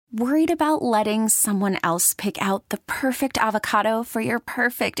Worried about letting someone else pick out the perfect avocado for your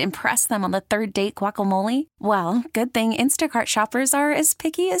perfect impress them on the third date guacamole? Well, good thing Instacart shoppers are as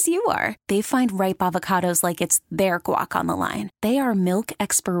picky as you are. They find ripe avocados like it's their guac on the line. They are milk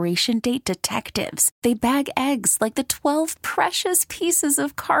expiration date detectives. They bag eggs like the 12 precious pieces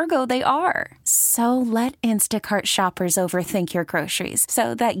of cargo they are. So let Instacart shoppers overthink your groceries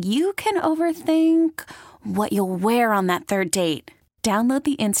so that you can overthink what you'll wear on that third date. Download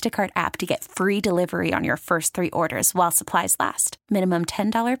the Instacart app to get free delivery on your first 3 orders while supplies last. Minimum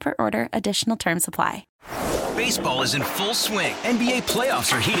 $10 per order. Additional terms apply. Baseball is in full swing. NBA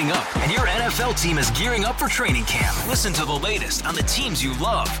playoffs are heating up, and your NFL team is gearing up for training camp. Listen to the latest on the teams you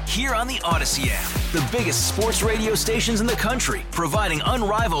love here on the Odyssey app. The biggest sports radio stations in the country, providing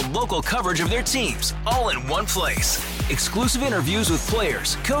unrivaled local coverage of their teams, all in one place. Exclusive interviews with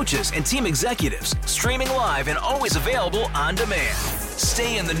players, coaches, and team executives, streaming live and always available on demand.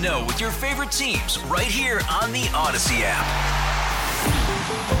 Stay in the know with your favorite teams right here on the Odyssey app.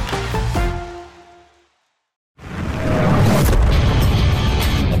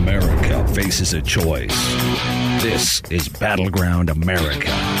 America faces a choice. This is Battleground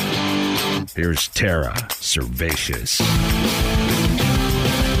America. Here's Tara Servatius.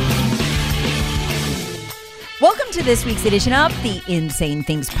 Welcome to this week's edition of the Insane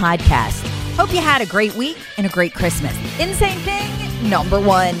Things podcast. Hope you had a great week and a great Christmas. Insane thing number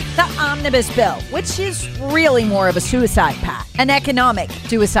 1, the Omnibus Bill, which is really more of a suicide pact, an economic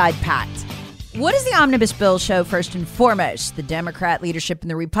suicide pact. What does the Omnibus Bill show first and foremost? The Democrat leadership and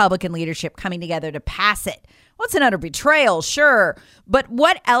the Republican leadership coming together to pass it. Well, it's an utter betrayal, sure, but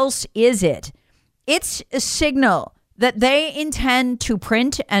what else is it? It's a signal that they intend to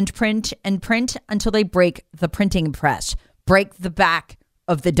print and print and print until they break the printing press, break the back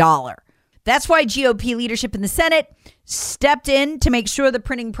of the dollar. That's why GOP leadership in the Senate stepped in to make sure the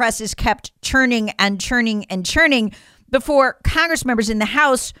printing press is kept churning and churning and churning before Congress members in the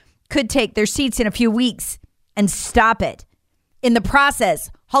House could take their seats in a few weeks and stop it. In the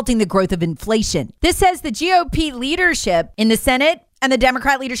process, halting the growth of inflation. This says the GOP leadership in the Senate and the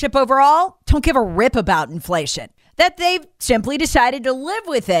Democrat leadership overall don't give a rip about inflation. That they've simply decided to live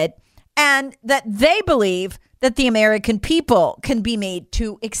with it, and that they believe that the American people can be made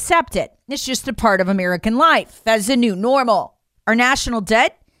to accept it. It's just a part of American life as a new normal. Our national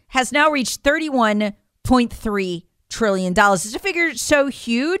debt has now reached $31.3 trillion. It's a figure so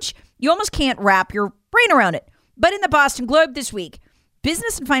huge, you almost can't wrap your brain around it. But in the Boston Globe this week,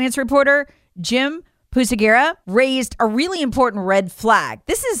 business and finance reporter Jim Pusaguera raised a really important red flag.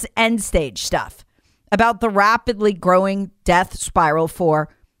 This is end stage stuff about the rapidly growing death spiral for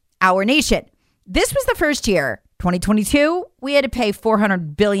our nation. This was the first year, 2022, we had to pay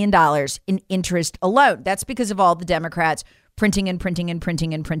 $400 billion in interest alone. That's because of all the Democrats printing and printing and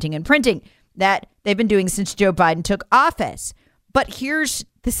printing and printing and printing that they've been doing since Joe Biden took office. But here's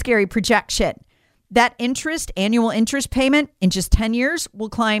the scary projection. That annual interest payment in just 10 years will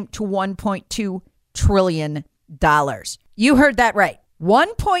climb to $1.2 trillion. You heard that right.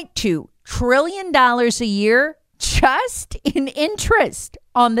 $1.2 trillion a year just in interest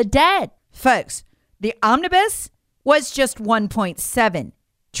on the debt. Folks, the omnibus was just $1.7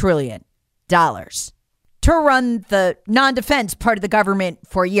 trillion to run the non-defense part of the government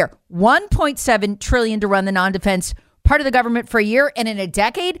for a year. $1.7 trillion to run the non-defense part of the government for a year. And in a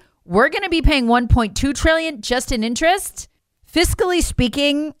decade, we're going to be paying $1.2 trillion just in interest. Fiscally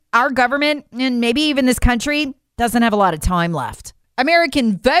speaking, our government and maybe even this country doesn't have a lot of time left.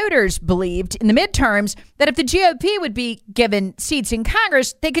 American voters believed in the midterms that if the GOP would be given seats in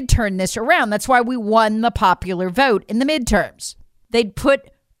Congress, they could turn this around. That's why we won the popular vote in the midterms. They'd put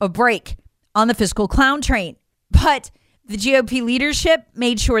a brake on the fiscal clown train. But the GOP leadership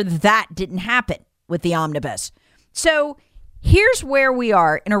made sure that didn't happen with the omnibus. So here's where we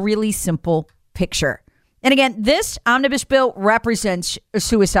are in a really simple picture. And again, this omnibus bill represents a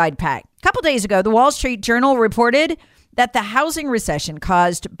suicide pact. A couple days ago, the Wall Street Journal reported that the housing recession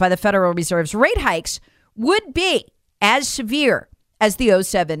caused by the Federal Reserve's rate hikes would be as severe as the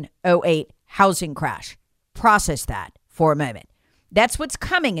 07-08 housing crash. Process that for a moment. That's what's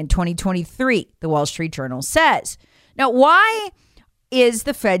coming in 2023, the Wall Street Journal says. Now, why is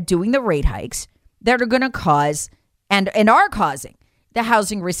the Fed doing the rate hikes that are going to cause and are causing the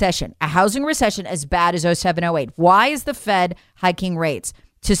housing recession? A housing recession as bad as 07-08. Why is the Fed hiking rates?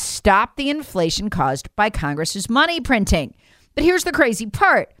 To stop the inflation caused by Congress's money printing. But here's the crazy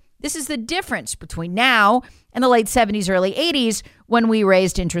part. This is the difference between now and the late 70s, early 80s, when we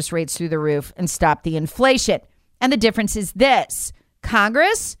raised interest rates through the roof and stopped the inflation. And the difference is this.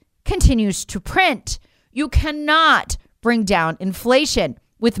 Congress continues to print. You cannot bring down inflation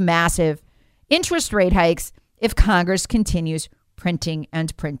with massive interest rate hikes if Congress continues printing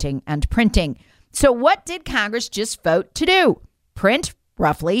and printing and printing. So what did Congress just vote to do? Print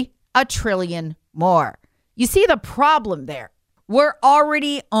roughly $1 trillion more. You see the problem there. We're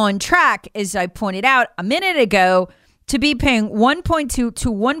already on track, as I pointed out a minute ago, to be paying $1.2 to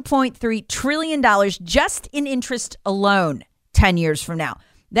 $1.3 trillion just in interest alone 10 years from now.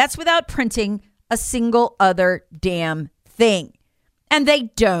 That's without printing a single other damn thing. And they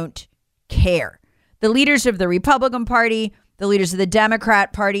don't care. The leaders of the Republican Party, the leaders of the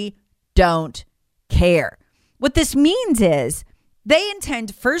Democrat Party don't care. What this means is they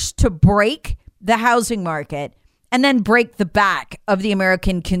intend first to break the housing market and then break the back of the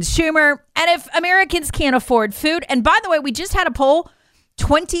American consumer. And if Americans can't afford food, and by the way, we just had a poll,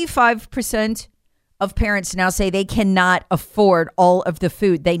 25% of parents now say they cannot afford all of the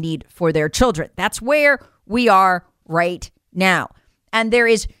food they need for their children. That's where we are right now. And there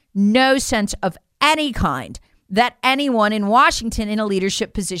is no sense of any kind that anyone in Washington in a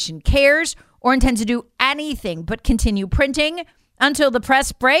leadership position cares or intends to do anything but continue printing until the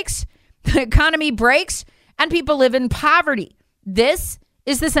press breaks, the economy breaks, and people live in poverty. This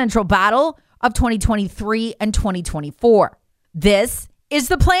is the central battle of 2023 and 2024. This is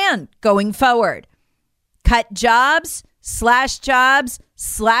the plan going forward. Cut jobs, slash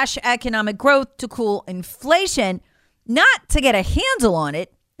economic growth to cool inflation, not to get a handle on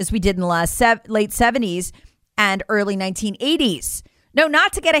it, as we did in the late 70s and early 1980s. No,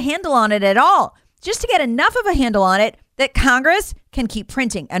 not to get a handle on it at all. Just to get enough of a handle on it that Congress can keep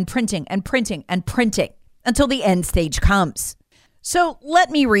printing and printing and printing and printing until the end stage comes. So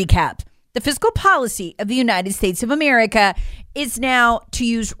let me recap. The fiscal policy of the United States of America is now to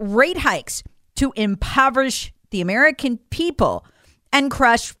use rate hikes to impoverish the American people and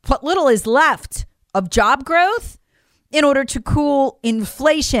crush what little is left of job growth in order to cool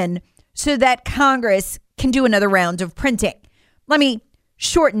inflation so that Congress can do another round of printing. Let me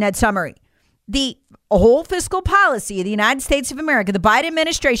shorten that summary. The whole fiscal policy of the United States of America, the Biden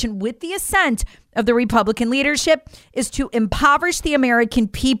administration, with the assent of the Republican leadership, is to impoverish the American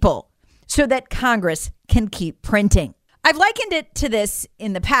people so that Congress can keep printing. I've likened it to this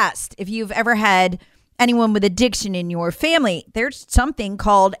in the past. If you've ever had anyone with addiction in your family, there's something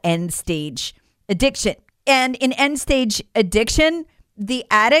called end stage addiction. And in end stage addiction, the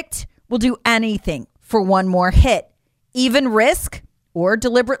addict will do anything for one more hit, even risk or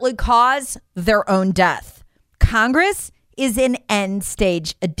deliberately cause their own death. Congress is in end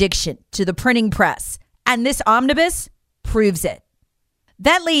stage addiction to the printing press, and this omnibus proves it.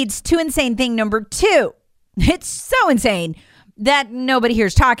 That leads to insane thing number 2. It's so insane that nobody here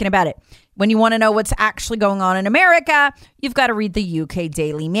is talking about it. When you want to know what's actually going on in America, you've got to read the UK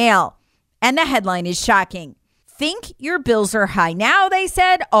Daily Mail. And the headline is shocking. Think your bills are high now, they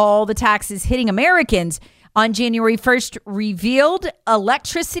said. All the taxes hitting Americans on January 1st revealed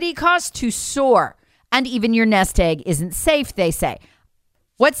electricity costs to soar. And even your nest egg isn't safe, they say.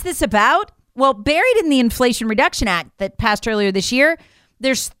 What's this about? Well, buried in the Inflation Reduction Act that passed earlier this year,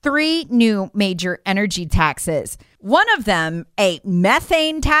 there's 3 new major energy taxes. One of them, a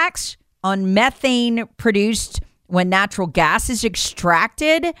methane tax on methane produced when natural gas is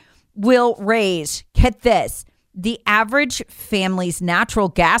extracted, will raise, get this, the average family's natural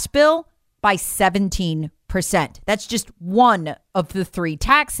gas bill by 17%. That's just one of the 3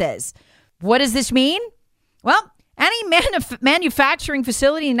 taxes. What does this mean? Well, any manufacturing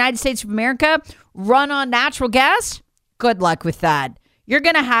facility in the United States of America run on natural gas, good luck with that. You're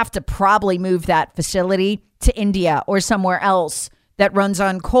going to have to probably move that facility to India or somewhere else that runs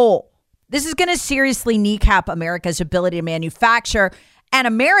on coal. This is going to seriously kneecap America's ability to manufacture and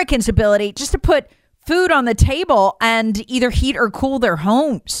Americans' ability just to put food on the table and either heat or cool their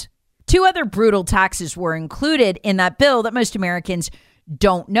homes. 2 other brutal taxes were included in that bill that most Americans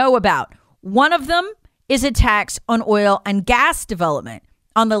don't know about. One of them is a tax on oil and gas development.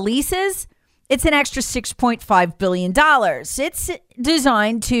 On the leases, it's an extra $6.5 billion. It's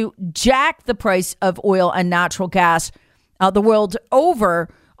designed to jack the price of oil and natural gas the world over,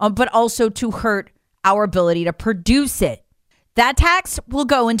 but also to hurt our ability to produce it. That tax will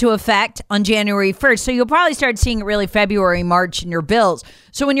go into effect on January 1st. So you'll probably start seeing it really February, March in your bills.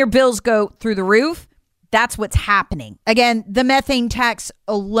 So when your bills go through the roof, that's what's happening. Again, the methane tax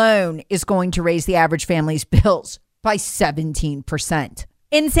alone is going to raise the average family's bills by 17%.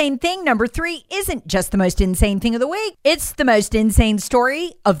 Insane thing number 3 isn't just the most insane thing of the week. It's the most insane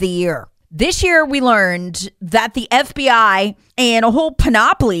story of the year. This year, we learned that the FBI and a whole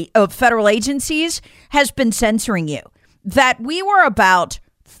panoply of federal agencies has been censoring you. That we were about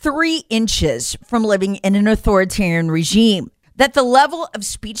 3 inches from living in an authoritarian regime. that the level of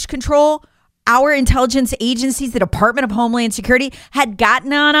speech control our intelligence agencies, the Department of Homeland Security, had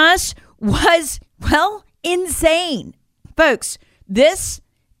gotten on us was, well, insane. Folks, this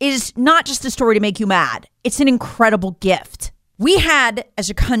is not just a story to make you mad. It's an incredible gift. We had,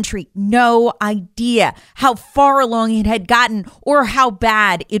 as a country, no idea how far along it had gotten or how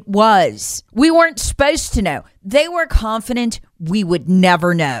bad it was. We weren't supposed to know. They were confident we would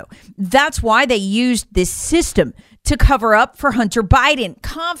never know. That's why they used this system to cover up for Hunter Biden,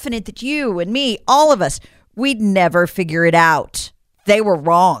 confident that you and me, all of us, we'd never figure it out. They were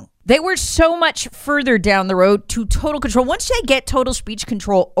wrong. They were so much further down the road to total control. Once they get total speech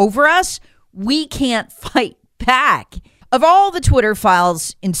control over us, we can't fight back. Of all the Twitter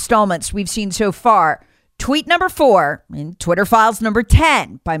Files installments we've seen so far, tweet number 4 in Twitter Files number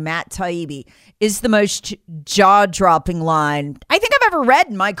 10 by Matt Taibbi is the most jaw-dropping line I think I've ever read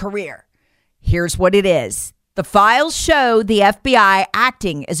in my career. Here's what it is. The files show the FBI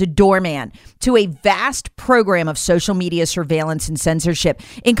acting as a doorman to a vast program of social media surveillance and censorship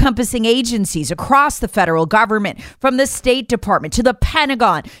encompassing agencies across the federal government, from the State Department to the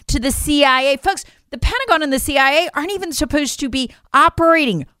Pentagon to the CIA. Folks, the Pentagon and the CIA aren't even supposed to be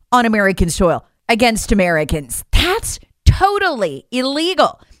operating on American soil against Americans. That's totally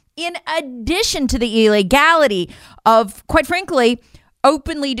illegal. In addition to the illegality of, quite frankly,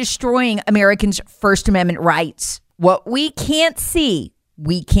 openly destroying Americans' First Amendment rights. What we can't see,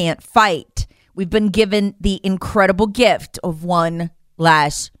 we can't fight. We've been given the incredible gift of one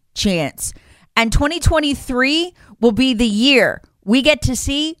last chance. And 2023 will be the year we get to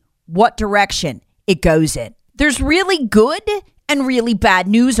see what direction it goes in. There's really good and really bad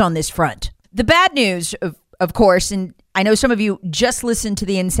news on this front. The bad news, of course, and I know some of you just listened to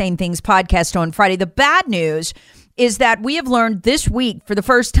the Insane Things podcast on Friday. The bad news is that we have learned this week for the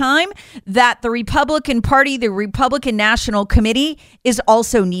first time that the Republican Party, the Republican National Committee, is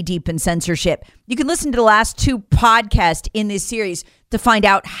also knee-deep in censorship. You can listen to the last 2 podcasts in this series to find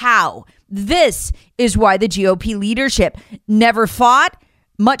out how. This is why the GOP leadership never fought,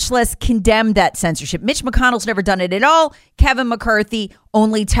 much less condemned that censorship. Mitch McConnell's never done it at all. Kevin McCarthy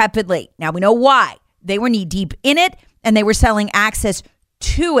only tepidly. Now we know why. They were knee-deep in it, and they were selling access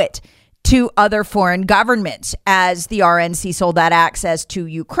to it to other foreign governments, as the RNC sold that access to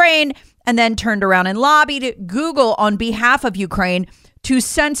Ukraine and then turned around and lobbied Google on behalf of Ukraine to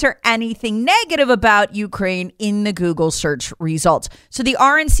censor anything negative about Ukraine in the Google search results. So the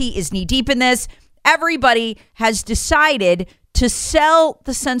RNC is knee deep in this. Everybody has decided to sell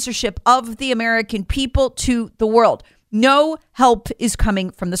the censorship of the American people to the world. No help is coming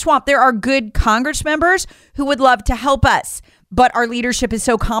from the swamp. There are good Congress members who would love to help us, but our leadership is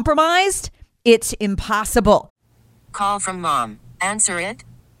so compromised, it's impossible. Call from mom. Answer it.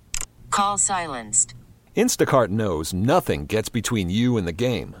 Call silenced. Instacart knows nothing gets between you and the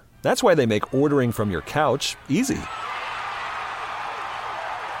game. That's why they make ordering from your couch easy.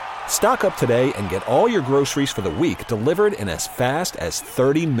 Stock up today and get all your groceries for the week delivered in as fast as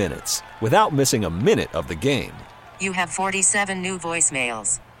 30 minutes without missing a minute of the game. You have 47 new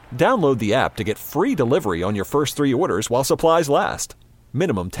voicemails. Download the app to get free delivery on your first 3 orders while supplies last.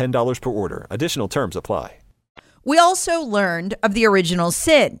 Minimum $10 per order. Additional terms apply. We also learned of the original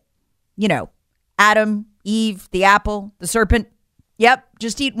sin. You know, Adam, Eve, the apple, the serpent. Yep,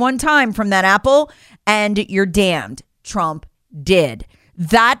 just eat one time from that apple and you're damned. Trump did.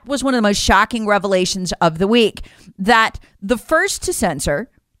 That was one of the most shocking revelations of the week. That the first to censor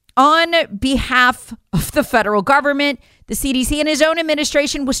on behalf of the federal government, the CDC, and his own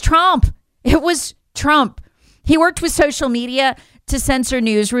administration was Trump. It was Trump. He worked with social media to censor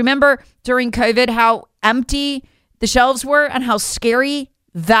news. Remember during COVID how empty the shelves were and how scary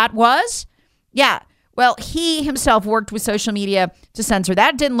that was? Yeah. Well, he himself worked with social media to censor.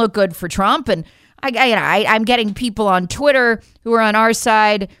 That didn't look good for Trump. And I'm getting people on Twitter who are on our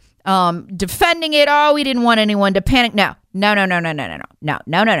side defending it. Oh, we didn't want anyone to panic. No.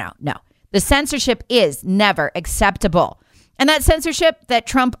 The censorship is never acceptable. And that censorship that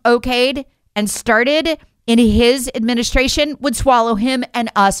Trump okayed and started in his administration would swallow him and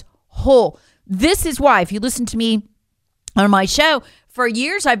us whole. This is why, if you listen to me on my show, for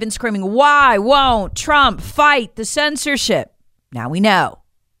years I've been screaming, why won't Trump fight the censorship? Now we know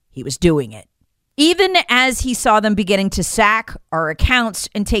he was doing it. Even as he saw them beginning to sack our accounts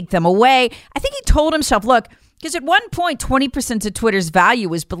and take them away, I think he told himself, look, because at one point, 20% of Twitter's value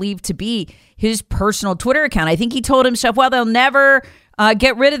was believed to be his personal Twitter account. I think he told himself, well, they'll never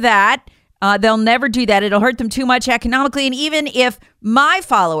get rid of that. They'll never do that. It'll hurt them too much economically. And even if my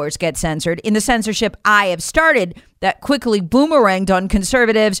followers get censored in the censorship I have started, that quickly boomeranged on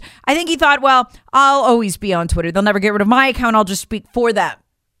conservatives. I think he thought, well, I'll always be on Twitter. They'll never get rid of my account. I'll just speak for them.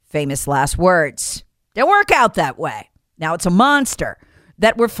 Famous last words. Didn't work out that way. Now it's a monster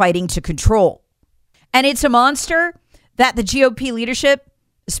that we're fighting to control. And it's a monster that the GOP leadership,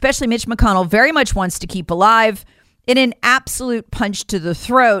 especially Mitch McConnell, very much wants to keep alive. In an absolute punch to the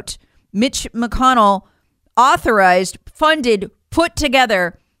throat, Mitch McConnell authorized, funded, put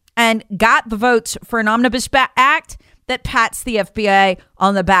together, and got the votes for an omnibus act that pats the FBI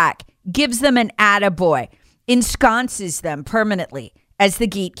on the back, gives them an attaboy, ensconces them permanently as the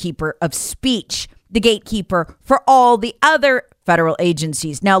gatekeeper of speech, the gatekeeper for all the other federal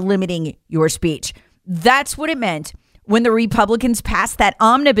agencies now limiting your speech. That's what it meant when the Republicans passed that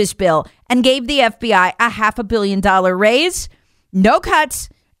omnibus bill and gave the FBI a $500 million raise, no cuts,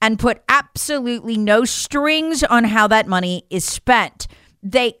 and put absolutely no strings on how that money is spent.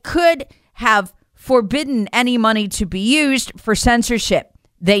 They could have forbidden any money to be used for censorship.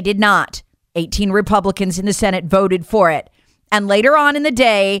 They did not. 18 Republicans in the Senate voted for it. And later on in the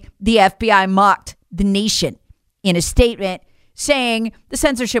day, the FBI mocked the nation in a statement saying the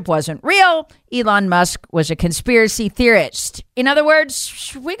censorship wasn't real. Elon Musk was a conspiracy theorist. In other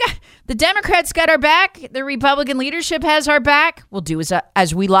words, the Democrats got our back. The Republican leadership has our back. We'll do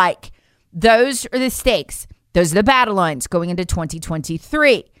as we like. Those are the stakes. Those are the battle lines going into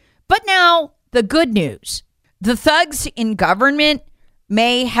 2023. But now the good news. The thugs in government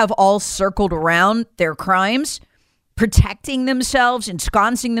may have all circled around their crimes, protecting themselves,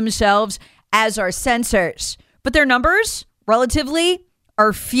 ensconcing themselves as our censors. But their numbers, relatively,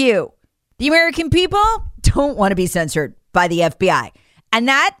 are few. The American people don't want to be censored by the FBI. And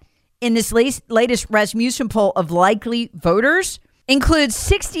that, in this latest Rasmussen poll of likely voters, includes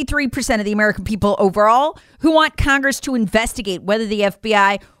 63% of the American people overall who want Congress to investigate whether the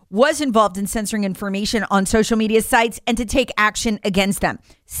FBI was involved in censoring information on social media sites and to take action against them.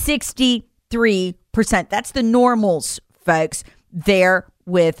 63%. That's the normals, folks. They're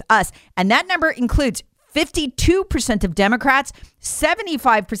with us. And that number includes 52% of Democrats,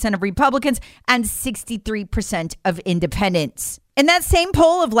 75% of Republicans, and 63% of independents. In that same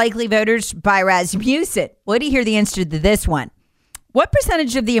poll of likely voters by Rasmussen, what do you hear the answer to this one? What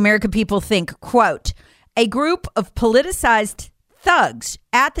percentage of the American people think, quote, a group of politicized thugs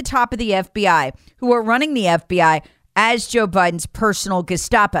at the top of the FBI who are running the FBI as Joe Biden's personal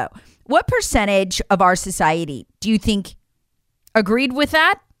Gestapo? What percentage of our society do you think agreed with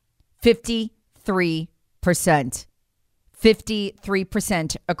that? 53%.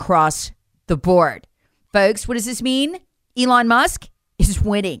 53% across the board. Folks, what does this mean? Elon Musk is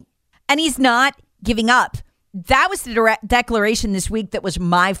winning, and he's not giving up. That was the declaration this week that was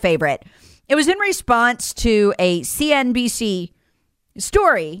my favorite. It was in response to a CNBC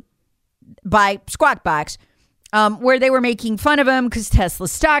story by Squawk Box, where they were making fun of him because Tesla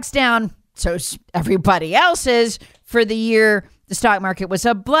stock's down. So everybody else's for the year. The stock market was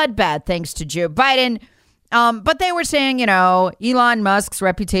a bloodbath thanks to Joe Biden. But they were saying, Elon Musk's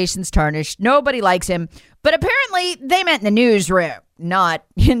reputation's tarnished. Nobody likes him. But apparently they meant in the newsroom, not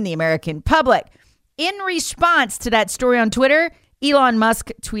in the American public. In response to that story on Twitter, Elon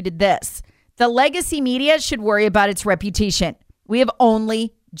Musk tweeted this: the legacy media should worry about its reputation. We have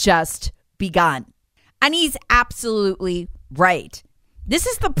only just begun. And he's absolutely right. This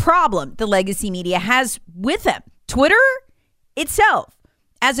is the problem the legacy media has with him. Twitter itself,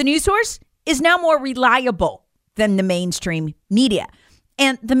 as a news source, is now more reliable than the mainstream media.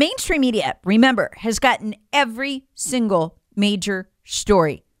 And the mainstream media, remember, has gotten every single major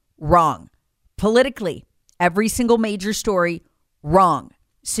story wrong. Politically, every single major story wrong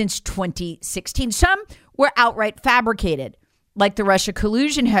since 2016. Some were outright fabricated, like the Russia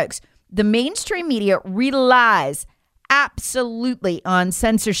collusion hoax. The mainstream media relies absolutely on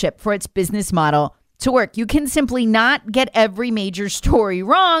censorship for its business model to work. You can simply not get every major story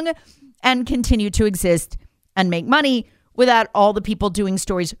wrong and continue to exist and make money without all the people doing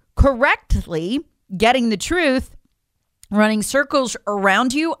stories correctly, getting the truth, running circles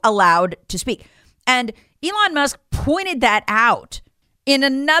around you, allowed to speak. And Elon Musk pointed that out in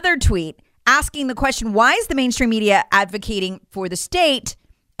another tweet, asking the question, why is the mainstream media advocating for the state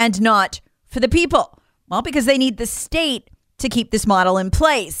and not for the people? Well, because they need the state to keep this model in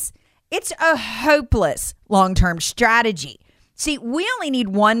place. It's a hopeless long-term strategy. See, we only need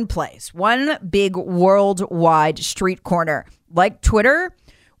one place, one big worldwide street corner like Twitter,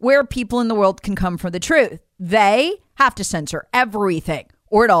 where people in the world can come for the truth. They have to censor everything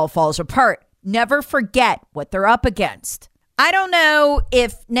or it all falls apart. Never forget what they're up against. I don't know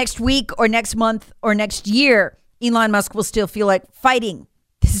if next week or next month or next year, Elon Musk will still feel like fighting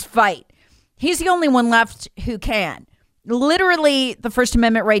this fight. He's the only one left who can. Literally, the First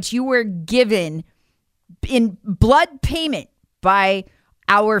Amendment rights you were given in blood payment by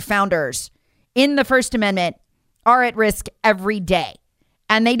our founders in the First Amendment are at risk every day.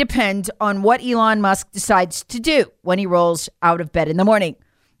 And they depend on what Elon Musk decides to do when he rolls out of bed in the morning,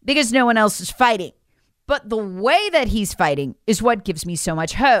 because no one else is fighting. But the way that he's fighting is what gives me so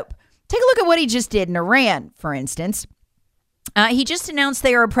much hope. Take a look at what he just did in Iran, for instance. He just announced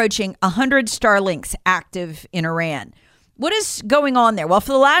they are approaching 100 Starlinks active in Iran. What is going on there? Well,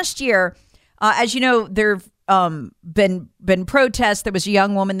 for the last year, as you know, there have been protests. There was a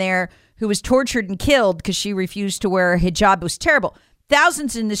young woman there who was tortured and killed because she refused to wear a hijab. It was terrible.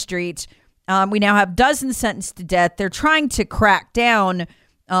 Thousands in the streets. We now have dozens sentenced to death. They're trying to crack down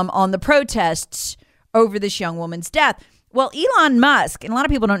on the protests over this young woman's death. Well, Elon Musk, and a lot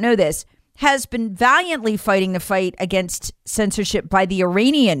of people don't know this, has been valiantly fighting the fight against censorship by the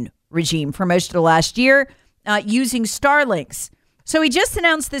Iranian regime for most of the last year, using Starlinks. So he just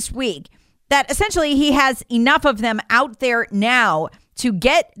announced this week that essentially he has enough of them out there now to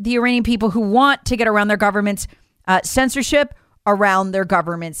get the Iranian people who want to get around their government's censorship around their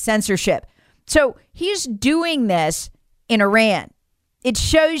government's censorship. So he's doing this in Iran. It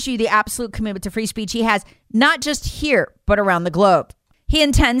shows you the absolute commitment to free speech he has, not just here, but around the globe. He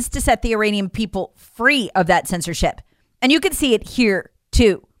intends to set the Iranian people free of that censorship. And you can see it here,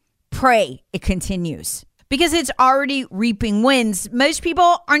 too. Pray it continues. Because it's already reaping wins most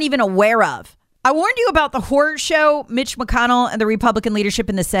people aren't even aware of. I warned you about the horror show Mitch McConnell and the Republican leadership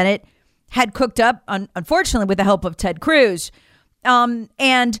in the Senate had cooked up, unfortunately, with the help of Ted Cruz.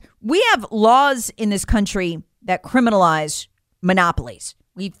 And we have laws in this country that criminalize monopolies.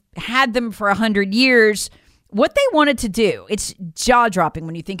 We've had them for 100 years. What they wanted to do, it's jaw-dropping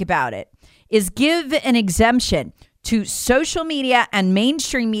when you think about it, is give an exemption to social media and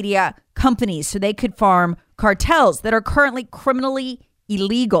mainstream media companies so they could farm cartels that are currently criminally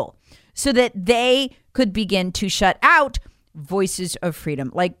illegal, so that they could begin to shut out voices of freedom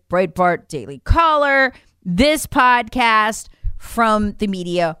like Breitbart, Daily Caller, this podcast from the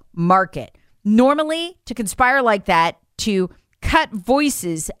media market. Normally, to conspire like that, to cut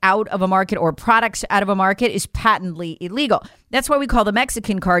voices out of a market or products out of a market is patently illegal. That's why we call the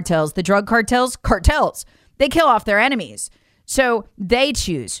Mexican cartels, the drug cartels. They kill off their enemies. So they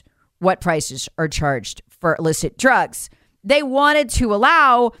choose what prices are charged for illicit drugs. They wanted to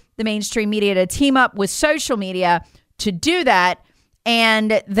allow the mainstream media to team up with social media to do that.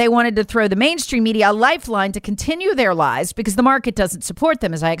 And they wanted to throw the mainstream media a lifeline to continue their lies because the market doesn't support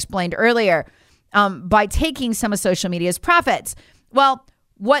them, as I explained earlier. By taking some of social media's profits. Well,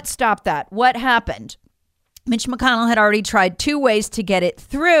 what stopped that? What happened? Mitch McConnell had already tried 2 ways to get it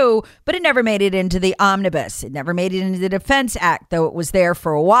through, but it never made it into the omnibus. It never made it into the Defense Act, though it was there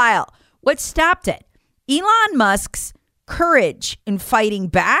for a while. What stopped it? Elon Musk's courage in fighting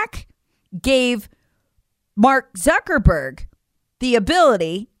back gave Mark Zuckerberg the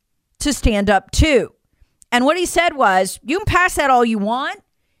ability to stand up too. And what he said was, you can pass that all you want,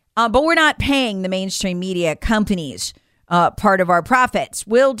 but we're not paying the mainstream media companies part of our profits.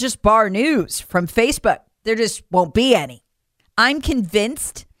 We'll just bar news from Facebook. There just won't be any. I'm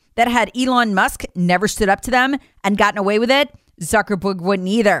convinced that had Elon Musk never stood up to them and gotten away with it, Zuckerberg wouldn't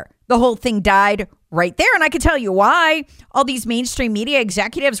either. The whole thing died right there. And I can tell you why. All these mainstream media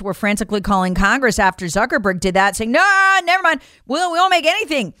executives were frantically calling Congress after Zuckerberg did that, saying, no, never mind. We won't make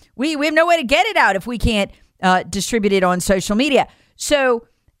anything. We have no way to get it out if we can't distribute it on social media. So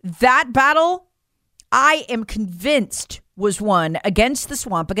that battle, I am convinced, was won against the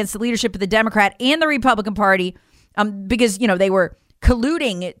swamp, against the leadership of the Democrat and the Republican Party, because, they were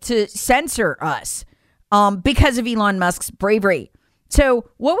colluding to censor us because of Elon Musk's bravery. So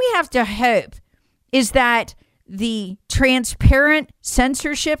what we have to hope is that the transparent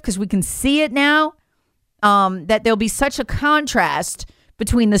censorship, because we can see it now, that there'll be such a contrast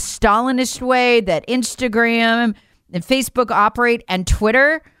between the Stalinist way that Instagram and Facebook operate and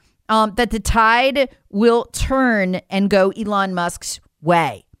Twitter, that the tide will turn and go Elon Musk's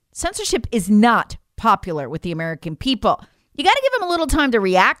way. Censorship is not popular with the American people. You got to give them a little time to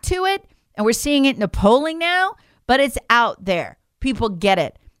react to it. And we're seeing it in the polling now, but it's out there. People get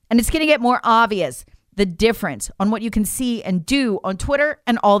it. And it's going to get more obvious, the difference on what you can see and do on Twitter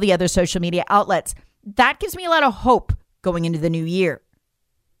and all the other social media outlets. That gives me a lot of hope going into the new year.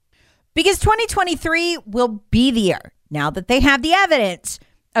 Because 2023 will be the year, now that they have the evidence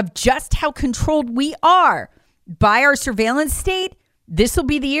of just how controlled we are by our surveillance state. This will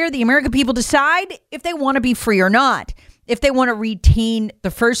be the year the American people decide if they want to be free or not, if they want to retain the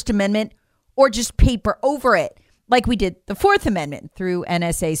First Amendment or just paper over it. like we did the Fourth Amendment through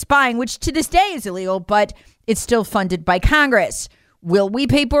NSA spying, which to this day is illegal, but it's still funded by Congress. Will we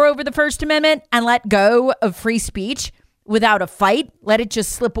paper over the First Amendment and let go of free speech without a fight? Let it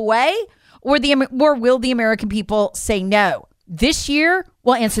just slip away? Or will the American people say no? This year,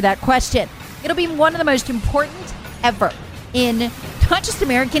 we'll answer that question. It'll be one of the most important ever in not just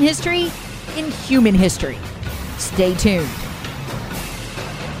American history, in human history. Stay tuned.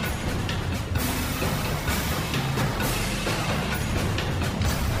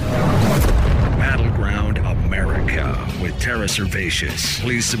 Battleground America with Tara Servatius.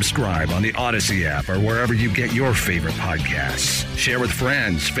 Please subscribe on the Odyssey app or wherever you get your favorite podcasts. Share with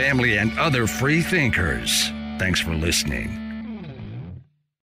friends, family, and other free thinkers. Thanks for listening.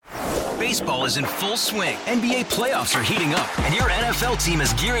 Baseball is in full swing. NBA playoffs are heating up, and your NFL team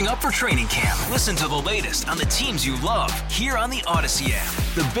is gearing up for training camp. Listen to the latest on the teams you love here on the Odyssey app.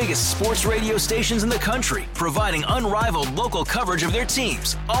 The biggest sports radio stations in the country, providing unrivaled local coverage of their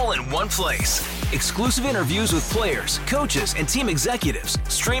teams, all in one place. Exclusive interviews with players, coaches, and team executives,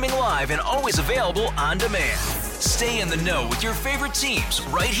 streaming live and always available on demand. Stay in the know with your favorite teams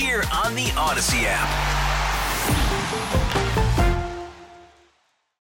right here on the Odyssey app.